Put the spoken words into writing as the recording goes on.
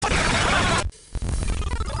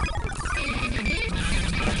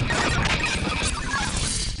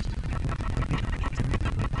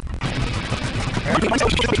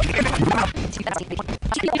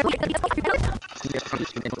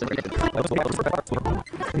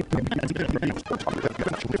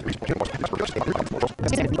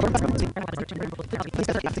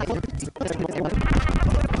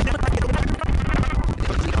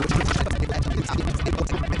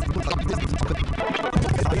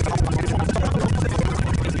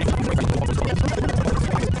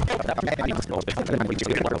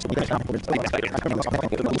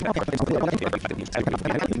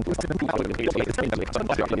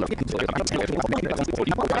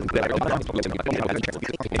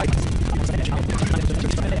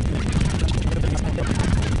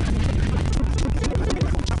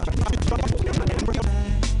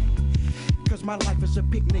My life is a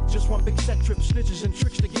picnic, just one big set trip, snitches and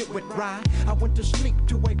tricks to get with ride. I went to sleep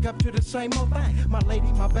to wake up to the same old thing. My lady,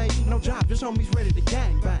 my baby, no job, just homies ready to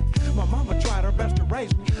gang bang. My mama tried her best to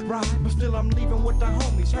raise me right, but still I'm leaving with the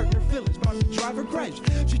homies, hurting her feelings, about to drive her crazy.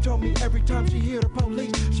 She told me every time she hear the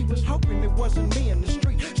police, she was hoping it wasn't me in the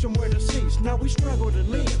street, somewhere deceased. Now we struggle to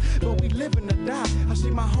live, but we living to die. I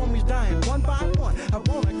see my homies dying one by one. I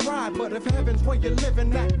wanna cry, but if heaven's where you're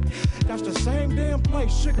living at, that's the same damn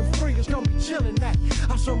place, sugar free, it's gonna be chillin' at.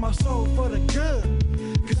 I sold my soul for the good,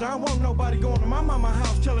 cause I don't want nobody going to my mama's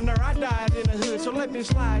house telling her I died in the hood. So let me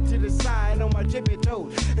slide to the side on my jippy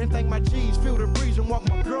toes and thank my G's, feel the breeze and walk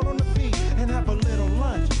my girl on the beat and have a little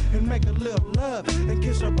lunch and make a little love and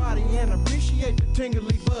kiss her body and appreciate the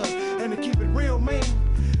tingly buzz. And to keep it real, man,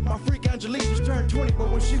 my freak Angelique just turned 20, but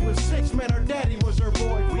when she was 6, man, her daddy was her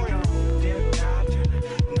boyfriend.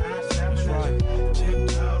 That's right.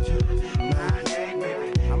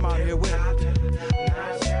 I'm out here with it.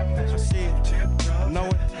 I see it, I know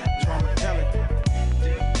it, so I'ma tell it.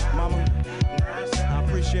 Mama, I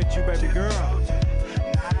appreciate you, baby girl.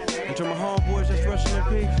 And to my homeboys that's rushing in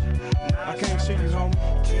peace, I can't see you,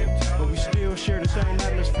 homie, but we still share the same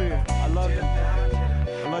atmosphere. I love you.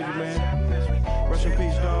 I love you, man. Rest in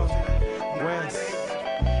peace, dog. West.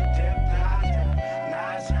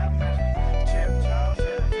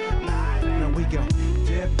 Now we go.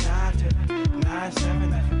 Tip-toe to the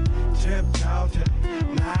 9-7, tip-toe to the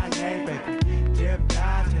 9-8, baby.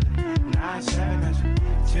 Tip-toe to the 9-7,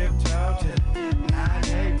 tip-toe to the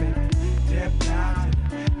 9-8, baby. Tip-toe to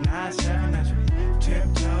the 9-7,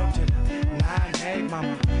 tip-toe to the 9-8,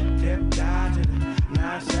 mama. Tip-toe to the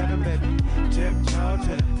 9-7, baby. Tip-toe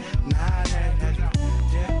to the 9-8, baby.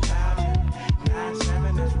 Tip-toe to the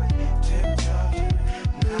 9-7, tip-toe to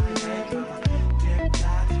the 9-8, mama.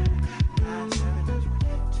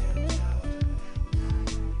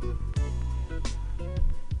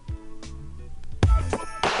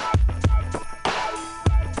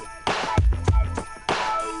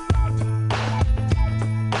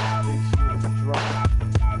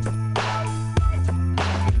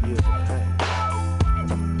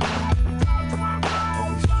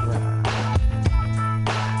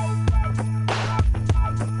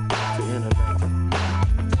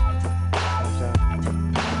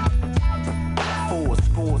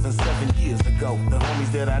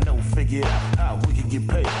 That I know figured out how we can get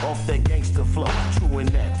paid off that gangster flow. True in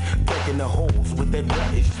that, taking the holes with that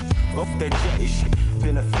radish, off that jettish,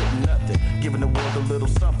 benefiting nothing, giving the world a little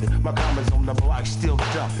something. My comments on the block still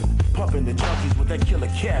dumping, pumping the junkies with that killer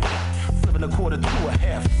cabin, flipping a quarter to a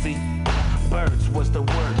half. See, birds was the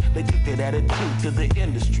word. They took that attitude to the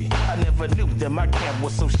industry. I never knew that my camp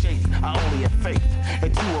was so shady. I only had faith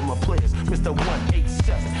in two of my players, Mr.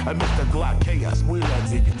 187 and Mr. Glock Chaos. We like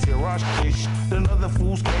to get tirage fish. Then other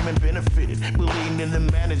fools came and benefited, believing in the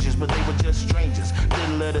managers, but they were just strangers.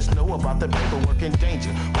 Didn't let us know about the paperwork and danger.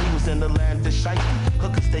 We was in the land of shiesty.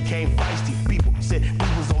 Hookers, they came feisty. People said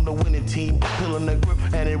we was on the winning team, pulling the grip,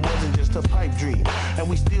 and it wasn't just a pipe dream. And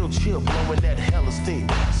we still chill, blowing that hella steam.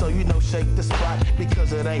 So you know, shake the spot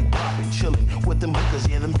because it ain't popping. Chilling with them hookers,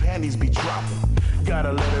 yeah, them panties be dropping. Got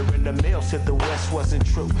a letter in the mail, said the West wasn't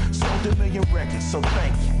true. Sold a million records, so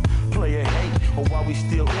thank you. Player hate, or while we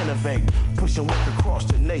still innovate, pushing work across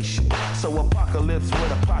the nation. So apocalypse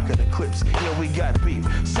with a pocket of clips. Yeah, we got beef,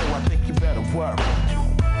 so I think you better worry.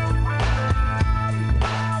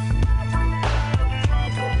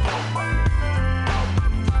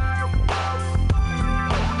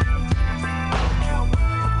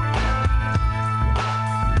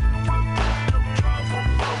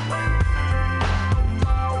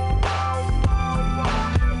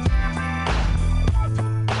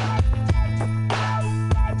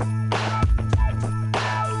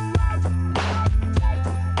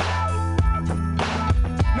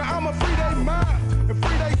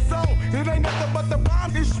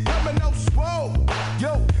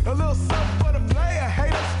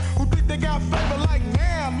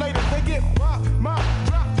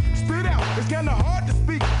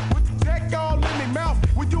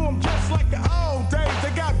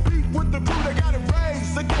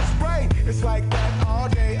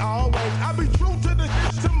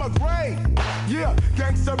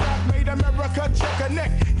 gangsta rap made America check a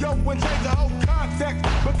neck. Yo, and change the whole context.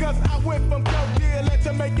 Because I went from dope dealer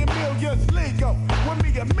to making millions legal. With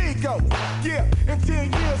me amigo. Yeah, in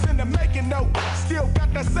 10 years in the making though. Still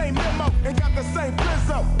got the same memo and got the same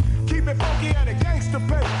blizzo. Keep it funky at a gangster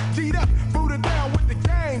pay. G'd up, booted down with the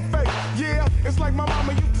gang face. Yeah, it's like my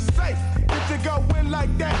mama used to say. If you go in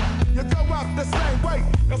like that, you go out the same way.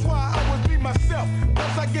 That's why I always be myself.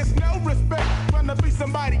 Cause I get no respect trying to be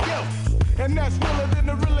somebody else. And that's realer than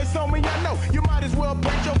the realest homie I know. You might as well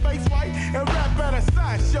paint your face white and rap at a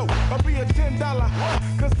sideshow. Or be a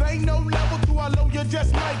 $10 cause ain't no level to how low you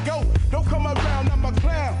just might go. Don't come around, I'm a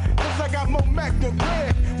clown. Cause I got more Mac than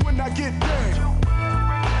Grand when I get down.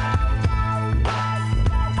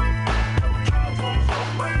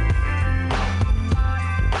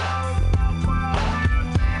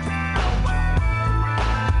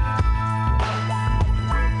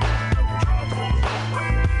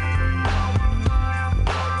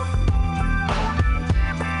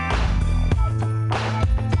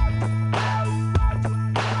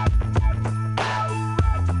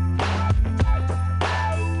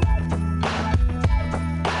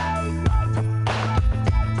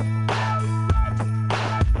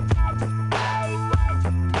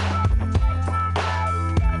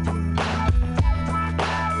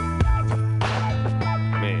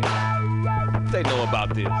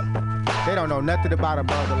 This. They don't know nothing about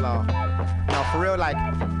Above the Law. No, for real, like,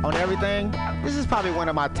 on everything, this is probably one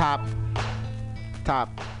of my top, I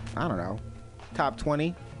don't know, top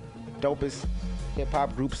 20 dopest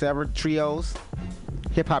hip-hop groups ever. Trios.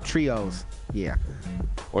 Hip-hop trios. Yeah.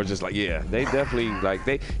 Or just like, yeah, they definitely, like,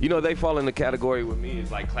 they fall in the category with me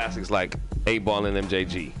is like classics like 8-Ball and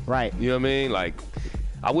MJG. Right. You know what I mean? Like,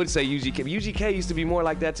 I would say UGK. UGK used to be more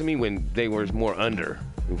like that to me when they were more under.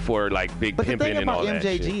 For like Big Pimpin' and all that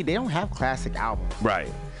shit. But the thing about MJG, they don't have classic albums. Right.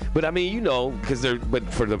 But I mean, you know, but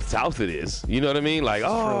for the South it is. You know what I mean? Like,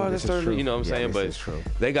 this is true. You know what I'm saying? But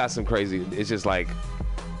they got some crazy, it's just like,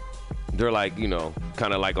 they're like, you know,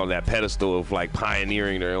 kind of like on that pedestal of like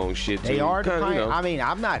pioneering their own shit too. They are kinda, pioneering. You know. I mean,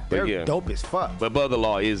 I'm not, they're dope as fuck. But Above the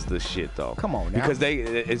Law is the shit though. Come on now. Because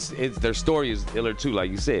it's their story is iller too, like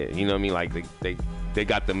you said. You know what I mean? Like they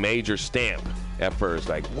got the major stamp at first,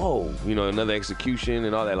 like, whoa, you know, another execution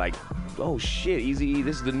and all that, like, oh shit, Eazy-E,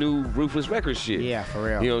 this is the new Ruthless Records shit. Yeah, for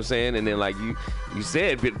real. You know what I'm saying? And then like you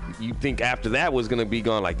said, but you think after that was gonna be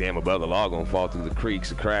gone, like, damn, Above the Law gonna fall through the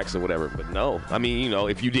creeks or cracks or whatever. But no, I mean, you know,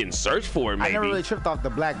 if you didn't search for it, maybe. I never really tripped off the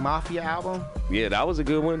Black Mafia album. Yeah, that was a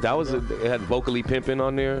good one. That was it had Vocally Pimpin'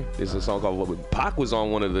 on there. There's a song called Pac was on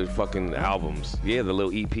one of the fucking albums. Yeah, the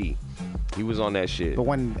little EP. He was on that shit. But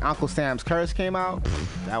when Uncle Sam's Curse came out,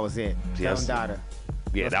 that was it. Yes. Dada.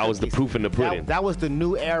 Yeah, that was the proof in the pudding. That was the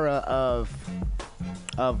new era of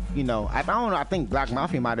you know, I don't know. I think Black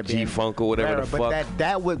Mafia might have been G-Funk or whatever era, the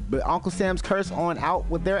fuck. But Uncle Sam's Curse on out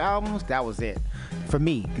with their albums, that was it for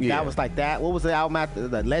me. Yeah. That was like that. What was the album after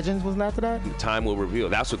the Legends? Wasn't after that? Time Will Reveal.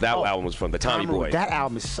 That's what that album was from. The Tommy Boy. That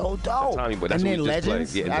album is so dope. The Tommy Boy. That's and what then we just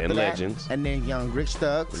Legends. played. Yeah, and then Legends. And then Young Rich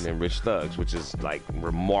Thugs. And then Rich Thugs, which is like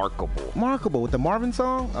remarkable. Remarkable with the Marvin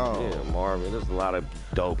song. Oh yeah, Marvin. There's a lot of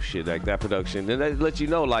dope shit like that production. And that lets you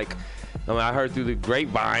know, like, I mean, I heard through the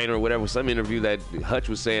grapevine or whatever, some interview that Hutch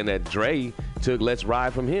was saying that Dre took Let's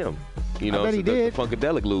Ride from him. You know, I bet he did. The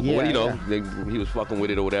Funkadelic loop. Yeah, well, you know, he was fucking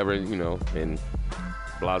with it or whatever, you know, and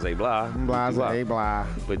blase blah. Blase blah.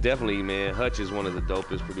 But definitely, man, Hutch is one of the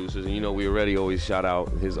dopest producers. And, you know, we already always shout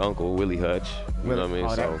out his uncle, Willie Hutch. You know what I mean?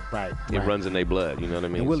 So it runs in their blood, you know what I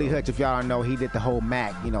mean? And Willie Hutch, if y'all don't know, he did the whole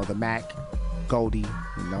Mac, you know, the Mac, Goldie,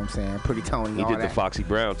 you know what I'm saying? Pretty Tony, He all did that. the Foxy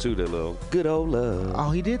Brown, too, the little good old love. Oh,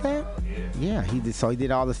 he did that? Yeah, he did. So he did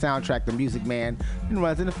all the soundtrack, the Music Man, and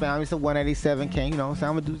runs in the family. So 187 King, you know, so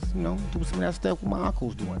I'm gonna do some of that stuff what my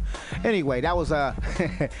uncle's doing. Anyway, that was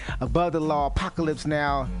Above the Law, Apocalypse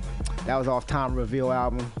Now. That was off Time Reveal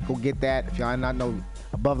album. Go get that. If y'all not know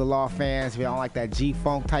Above the Law fans, if y'all don't like that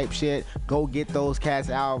G-Funk type shit, go get those cats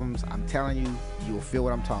albums. I'm telling you, you will feel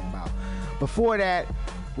what I'm talking about. Before that,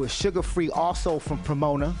 with Sugar Free, also from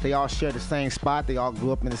Pomona. They all share the same spot. They all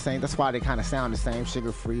grew up in the same. That's why they kind of sound the same.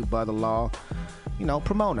 Sugar Free, Above the Law, you know,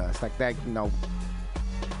 Pomona. It's like that, you know,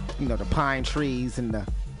 the pine trees and the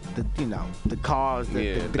you know, the cars,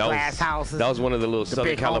 the glass houses. That was one of the little Southern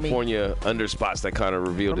big California underspots that kind of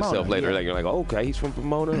revealed itself later. Yeah. Like, you're like, oh, okay, he's from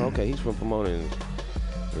Pomona. Okay, he's from Pomona.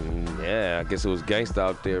 And yeah, I guess it was gangsta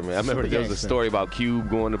out there, man. I remember there was a story about Cube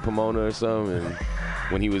going to Pomona or something, and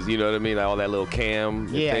when he was, you know what I mean, like all that little cam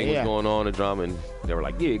thing was going on, the drama, and they were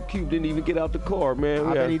like, yeah, Cube didn't even get out the car, man.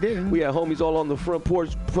 I bet he didn't. We had homies all on the front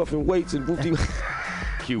porch puffing weights and whoopty.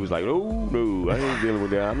 Q was like, no, I ain't dealing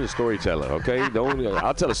with that. I'm just a storyteller, okay?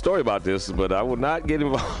 I'll tell a story about this, but I will not get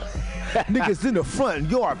involved. Niggas in the front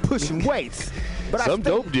yard pushing weights. But some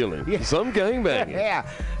dope dealing, some gangbanging. Yeah,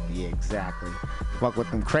 exactly. Fuck with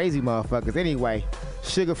them crazy motherfuckers. Anyway,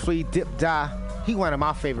 Sugar Free, Dip Die. He one of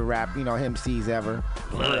my favorite rap, MCs ever.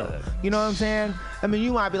 Blood. You know what I'm saying? I mean,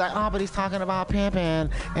 you might be like, but he's talking about pimping.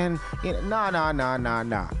 And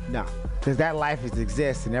no. Because that life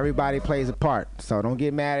exists and everybody plays a part. So don't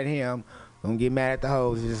get mad at him. Don't get mad at the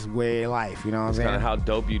hoes. It's just way of life. You know what I'm saying? It's kind of how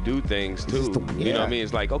dope you do things, too. You know what I mean?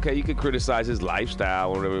 It's like, okay, you can criticize his lifestyle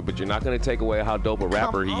or whatever, but you're not going to take away how dope a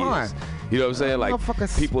rapper he is. You know what I'm saying? Like,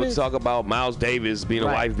 people talk about Miles Davis being a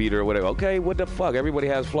wife beater or whatever. Okay, what the fuck? Everybody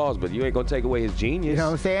has flaws, but you ain't going to take away his genius. You know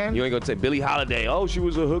what I'm saying? You ain't going to take Billie Holiday. Oh, she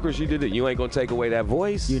was a hooker. She did it. You ain't going to take away that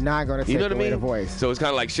voice. You're not going to take away the voice. So it's kind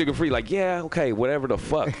of like Sugar Free. Like, yeah, okay, whatever the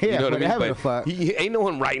fuck. Yeah, you know what I mean? Whatever the fuck. He ain't no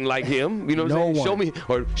one writing like him. You know what I'm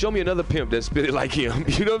saying? Show me another pimp that spit it like him.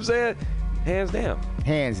 You know what I'm saying? Hands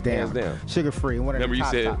down. Sugar Free. Remember you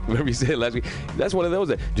said last week, that's one of those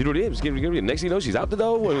that, do you know what it is? Next thing you know, she's out the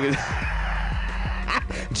door.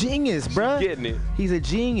 Genius, bruh. She's getting it. He's a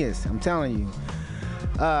genius. I'm telling you.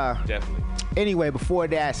 Definitely. Anyway, before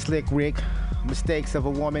that, Slick Rick, Mistakes of a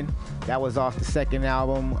Woman. That was off the second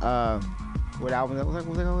album. What album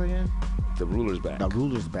was that called again? The Ruler's Back. The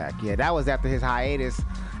Ruler's Back. Yeah, that was after his hiatus.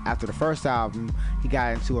 After the first album, he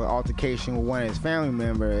got into an altercation with one of his family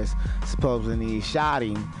members. Supposedly he shot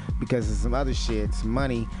him because of some other shit, some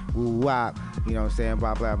money, woo-wop, you know what I'm saying,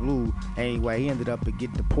 blah, blah, blah. Anyway, he ended up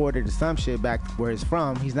getting deported to some shit back where he's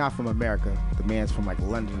from. He's not from America. The man's from like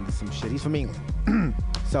London or some shit. He's from England.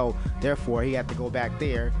 So, therefore, he had to go back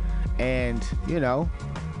there and,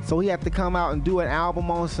 so he had to come out and do an album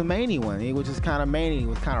on some Mania one. It was just kind of Mania. It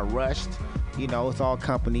was kind of rushed. It's all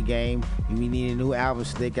company game. We need a new album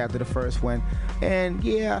Slick after the first one. And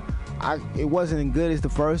yeah, it wasn't as good as the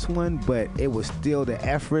first one, but it was still the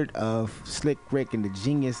effort of Slick Rick and the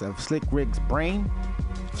genius of Slick Rick's brain.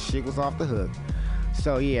 Shit was off the hook.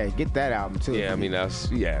 So yeah, get that album too. Yeah, I mean,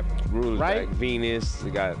 Rules right? Back, Venus.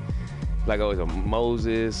 We got, like always,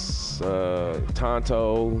 Moses,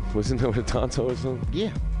 Tonto. What's the name of Tonto or something?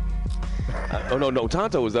 Yeah. No,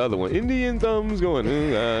 Tonto was the other one. Indian thumbs going,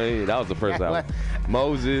 that was the first album.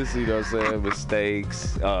 Moses, you know what I'm saying,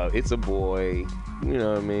 Mistakes, It's a Boy, you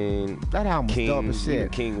know what I mean. That album was dope as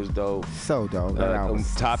shit. King was dope. So dope. That album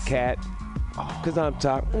was Top Cat, because I'm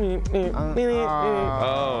top. Meow.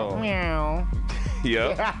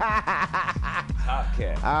 Yep. Top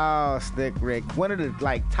Cat. Oh, Slick Rick. One of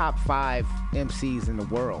the top 5 MCs in the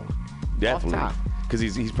world. Definitely.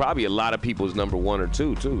 Because he's probably a lot of people's number 1 or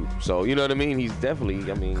 2 too. So you know what I mean. He's definitely.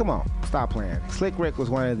 I mean, come on, stop playing. Slick Rick was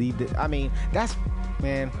one of the. I mean, that's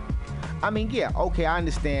man. I mean, yeah, okay, I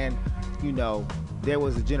understand. There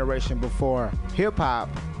was a generation before hip hop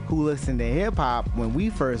who listened to hip hop when we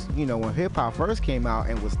first, when hip hop first came out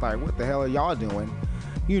and was like, what the hell are y'all doing?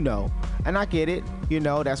 And I get it.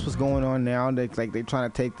 That's what's going on now. They're trying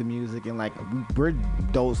to take the music and we're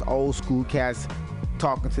those old school cats.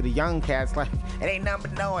 Talking to the young cats like it ain't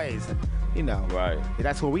nothing but noise, right?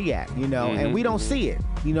 That's where we at, and we don't see it.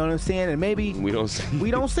 You know what I'm saying? And maybe we don't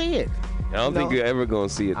see it. I don't think you're ever gonna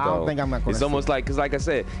see it though. I don't think I'm not gonna. It's almost like, cause like I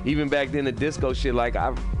said, even back then the disco shit,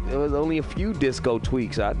 there was only a few disco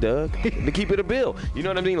tweaks I dug to keep it a bill. You know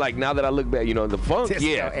what I mean? Like now that I look back, the funk,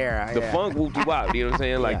 disco era, the funk whoopty wop. You know what I'm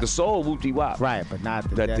saying? Like the soul whoopty wop. Right, but not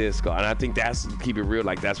the disco. And I think that's, keep it real.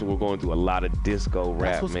 Like that's what we're going through, a lot of disco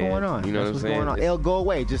rap. That's what's man. going on. You know that's what I'm saying? Going on. It'll go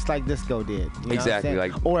away just like disco did. You know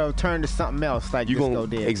exactly. or it'll turn to something else like disco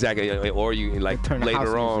did. Exactly. Or you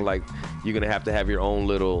later on, you're gonna have to have your own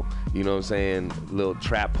little, you know what I'm saying, little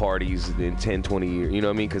trap parties in 10, 20 years. You know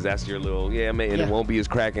what I mean? Because that's your little, man, and it won't be as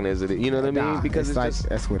cracking as it is. You know what I mean? Because it's just,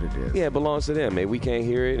 that's what it is. Yeah, it belongs to them, man. We can't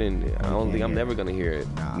hear it, and I don't think I'm never gonna hear it.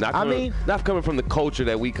 Nah. Not coming from the culture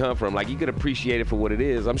that we come from. Like, you could appreciate it for what it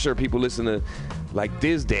is. I'm sure people listen to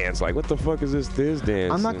this dance. Like, what the fuck is this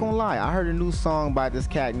dance? I'm not gonna lie. I heard a new song by this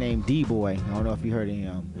cat named D-Boy. I don't know if you heard of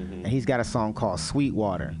him. Mm-hmm. And he's got a song called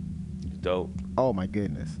Sweetwater. Dope. Oh my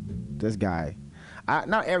goodness, this guy.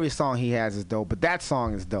 Not every song he has is dope, but that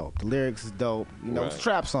song is dope. The lyrics is dope. It's a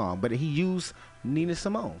trap song, but he used Nina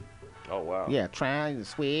Simone. Oh, wow. Yeah, trying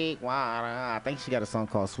sweet water. I think she got a song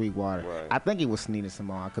called Sweetwater. Right. I think it was Nina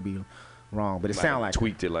Simone. I could be wrong, but it sounded like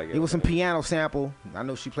tweaked it like it. It was some piano sample. I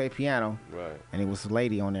know she played piano. Right. And it was a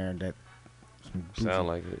lady on there that sound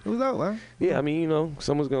like it. It was dope, huh? Yeah, I mean,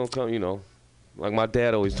 someone's gonna come, like my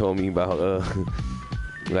dad always told me about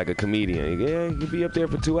like a comedian. Yeah, he'll be up there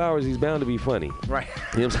for 2 hours. He's bound to be funny. Right.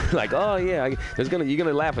 You know what I'm saying? Like, oh yeah, you're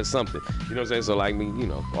gonna laugh at something. You know what I'm saying? So like me, you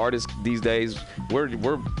know, artists these days,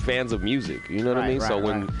 we're fans of music. You know what I mean? So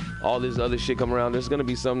when all this other shit come around, there's gonna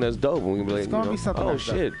be something that's dope. And we can be like, it's gonna be something. Oh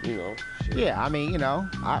shit, you know. Shit. Yeah, I mean, you know,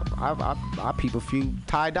 I peep a few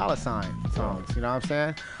Ty Dolla Sign songs. You know what I'm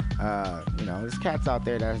saying? You know, there's cats out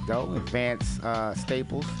there that's dope. Vance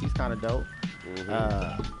Staples, she's kind of dope.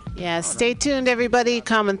 Yeah, stay tuned, everybody.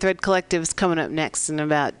 Common Thread Collective is coming up next in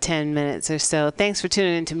about 10 minutes or so. Thanks for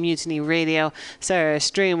tuning into Mutiny Radio. Sorry our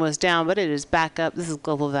stream was down, but it is back up. This is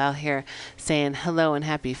Global Val here saying hello and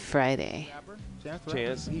happy Friday.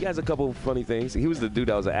 Chance, he has a couple of funny things. He was the dude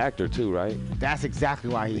that was an actor too, right? That's exactly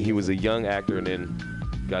why he was a young actor and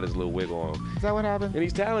then got his little wiggle on. Is that what happened? And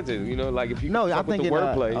he's talented, you know, like if you no, I'm with thinking, the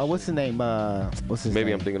wordplay. what's his name? What's his Maybe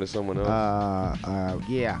name? I'm thinking of someone else.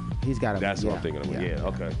 Yeah, he's got a. That's what I'm thinking of. Yeah,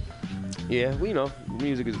 okay. Yeah, well, you know,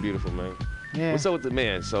 music is beautiful, man. Yeah. What's up with the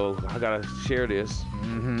man? So I gotta share this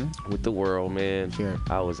with the world, man. Sure.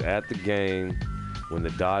 I was at the game when the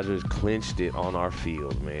Dodgers clinched it on our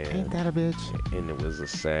field, man. Ain't that a bitch? And it was a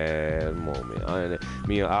sad moment.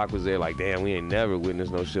 Me and Ak was there like, damn, we ain't never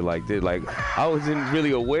witnessed no shit like this. Like, I wasn't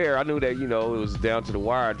really aware. I knew that, you know, it was down to the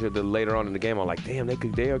wire until later on in the game. I'm like, damn,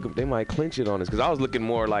 they might clinch it on us. Because I was looking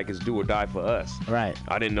more like it's do or die for us. Right.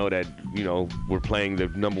 I didn't know that, you know, we're playing the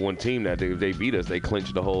 #1 team that if they beat us, they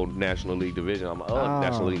clinched the whole National League division. I'm like,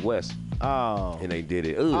 National League West. Oh. And they did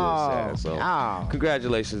it. Ooh, sad. So,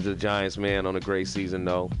 congratulations to the Giants, man, on a great season,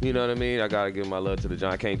 though. You know what I mean? I got to give my love to the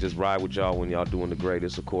Giants. I can't just ride with y'all when y'all doing the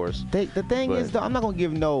greatest, of course. The thing is, though, I'm not going to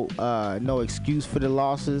give no excuse for the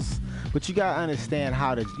losses, but you got to understand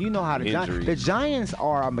how the Giants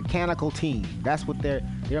are a mechanical team. That's what they're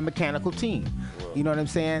a mechanical team. Whoa. You know what I'm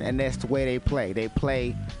saying? And that's the way they play. They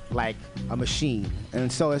play like a machine.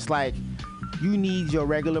 And so it's like, you need your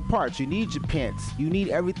regular parts. You need your pins. You need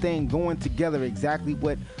everything going together exactly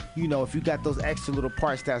what, you know, if you got those extra little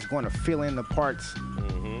parts that's going to fill in the parts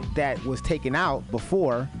that was taken out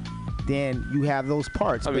before, then you have those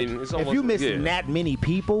parts. I mean, it's almost, if you're missing that many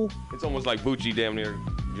people. It's almost like Bucci damn near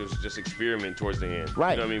just experiment towards the end.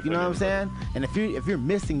 Right. You know what I mean? You know what I'm saying? And if you're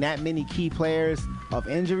missing that many key players of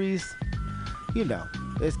injuries, you know,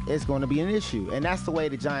 it's going to be an issue. And that's the way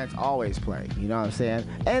the Giants always play. You know what I'm saying?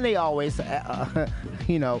 And they always,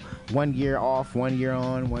 you know, 1 year off, 1 year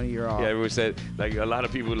on, 1 year off. Yeah, everyone said, like, a lot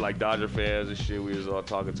of people, like Dodger fans and shit, we was all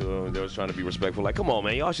talking to them, and they was trying to be respectful. Like, come on,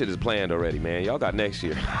 man, y'all shit is planned already, man. Y'all got next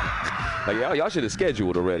year. Like, y'all shit is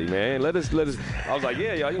scheduled already, man. Let us. I was like,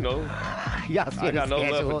 yeah, y'all, you know. I got no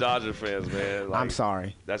love for Dodger fans, man. Like, I'm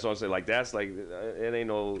sorry. That's what I'm saying. Like, that's like, it ain't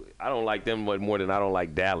no, I don't like them more than I don't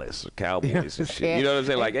like Dallas or Cowboys and shit. You know what I'm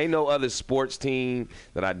saying? Like, ain't no other sports team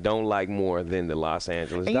that I don't like more than the Los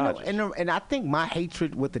Angeles Dodgers. You know, and I think my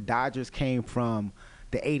hatred with the Dodgers came from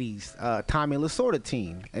the 80s Tommy Lasorda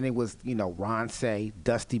team. And it was, you know, Ron Say,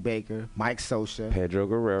 Dusty Baker, Mike Scioscia. Pedro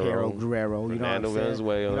Guerrero. You know what I'm saying?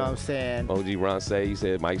 Venezuela. You know what I'm saying? OG Ron Say, you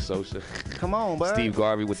said Mike Scioscia. Come on, bud. Steve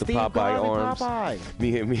Garvey with the Popeye arms. Popeye.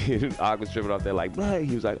 Me and Og was tripping off there like, blood.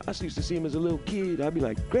 He was like, I used to see him as a little kid. I'd be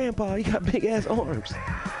like, Grandpa, he got big ass arms.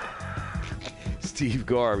 Steve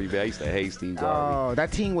Garvey, man. I used to hate Steve Garvey. Oh,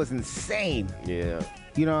 that team was insane. Yeah.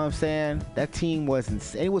 You know what I'm saying? That team was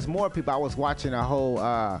insane. It was more people. I was watching a whole,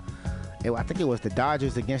 I think it was the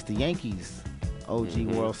Dodgers against the Yankees OG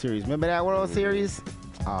World Series. Remember that World Series?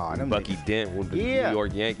 Oh, them Bucky Dent with the New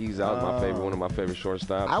York Yankees. That was my favorite, one of my favorite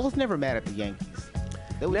shortstops. I was never mad at the Yankees.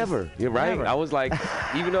 Never. You're right. Never. I was like,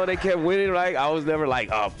 even though they kept winning, like, I was never like,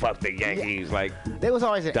 oh, fuck the Yankees. Yeah. Like, they was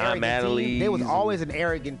always an Don arrogant team. They was always an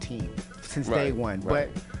arrogant team since day one.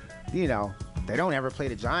 Right. But, you know, they don't ever play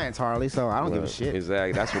the Giants hardly, so I don't give a shit.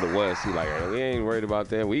 Exactly. That's what it was. He like, hey, we ain't worried about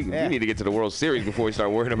them. We need to get to the World Series before we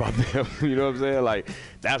start worrying about them. You know what I'm saying? Like,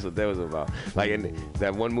 that's what that was about. Like, in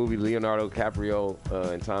that one movie, Leonardo DiCaprio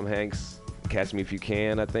and Tom Hanks, Catch Me If You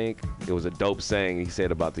Can, I think. It was a dope saying he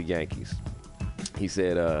said about the Yankees. He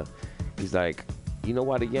said, he's like, you know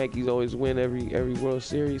why the Yankees always win every World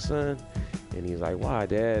Series, son? And he's like, why,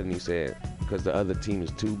 Dad? And he said, because the other team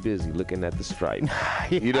is too busy looking at the stripe.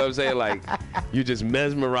 You know what I'm saying? Like, you're just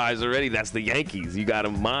mesmerized already. That's the Yankees. You got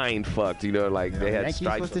them mind fucked. You know, like, they had Yankees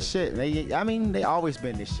stripes. was the shit. They always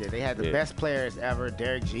been this shit. They had the best players ever,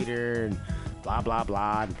 Derek Jeter and blah, blah,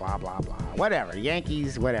 blah, and blah, blah, blah. Whatever.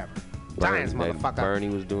 Yankees, whatever. Giants, motherfucker. Bernie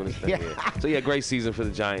was doing his thing. Yeah. So, great season for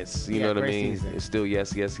the Giants. You know what I mean? Season. It's still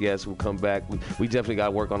yes. We'll come back. We definitely got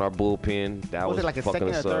to work on our bullpen. That was it like a second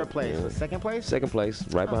or third place? Yeah. Second place? Second place,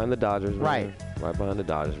 right behind the Dodgers. Right. Right behind the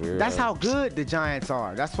Dodgers. That's how good the Giants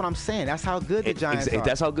are. That's what I'm saying. That's how good the Giants are.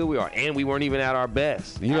 That's how good we are. And we weren't even at our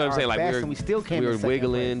best. You know what I'm saying? Like we still came we were in second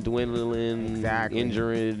wiggling, place. dwindling,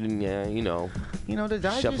 injured, and the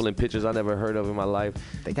Dodgers, shuffling pitchers I never heard of in my life.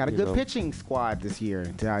 They got a good pitching squad this year.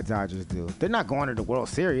 The Dodgers do. They're not going to the World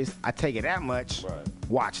Series. I take it that much. Right.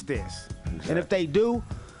 Watch this. Exactly. And if they do,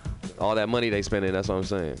 all that money they spending, that's what I'm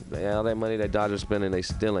saying. All that money that Dodgers spending, they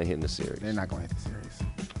still ain't hitting the series. They're not going to hit the series.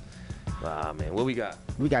 Ah, man, what we got?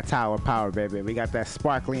 We got Tower Power, baby. We got that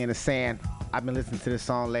Sparkly in the Sand. I've been listening to this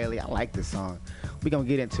song lately. I like this song. We're going to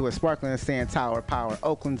get into it. Sparkly in the Sand, Tower Power,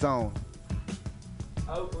 Oakland's own.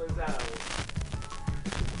 Oakland's out.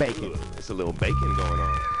 Bacon. It's a little bacon going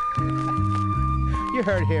on. You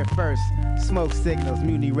heard it here first. Smoke Signals,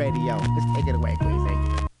 Mutiny Radio. Let's take it away, Queasy.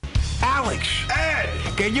 Alex, Ed,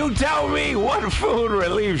 can you tell me what food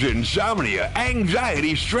relieves insomnia,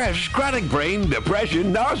 anxiety, stress, chronic brain,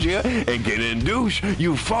 depression, nausea, and can induce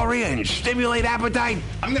euphoria and stimulate appetite?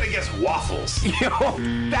 I'm gonna guess waffles. Yo,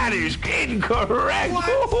 that is incorrect.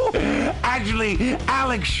 Actually,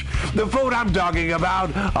 Alex, the food I'm talking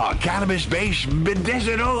about are cannabis-based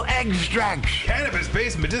medicinal extracts.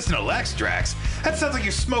 Cannabis-based medicinal extracts? That sounds like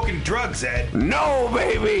you're smoking drugs, Ed. No,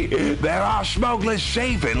 baby. There are smokeless,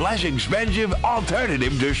 safe, and less expensive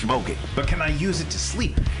alternative to smoking. But can I use it to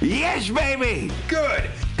sleep? Yes, baby. Good,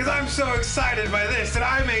 because I'm so excited by this that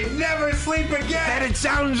I may never sleep again. And it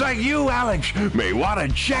sounds like you, Alex, may want to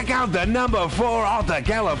check out the number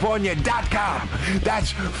 4AltaCalifornia.com.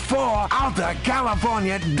 That's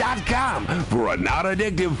 4AltaCalifornia.com for a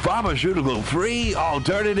non-addictive, pharmaceutical-free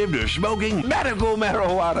alternative to smoking medical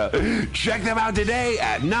marijuana. Check them out today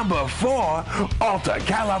at number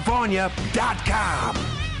 4AltaCalifornia.com.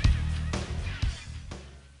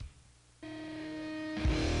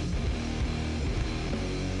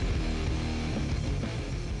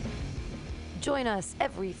 Join us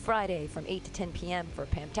every Friday from 8 to 10 p.m. for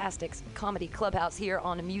Pamtastic's Comedy Clubhouse here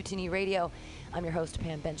on Mutiny Radio. I'm your host,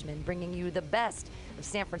 Pam Benjamin, bringing you the best of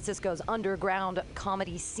San Francisco's underground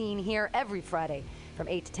comedy scene here every Friday from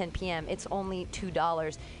 8 to 10 p.m. It's only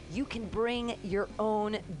 $2. You can bring your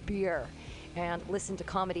own beer and listen to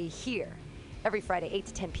comedy here every Friday, 8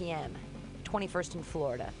 to 10 p.m., 21st in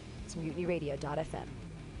Florida. It's mutinyradio.fm.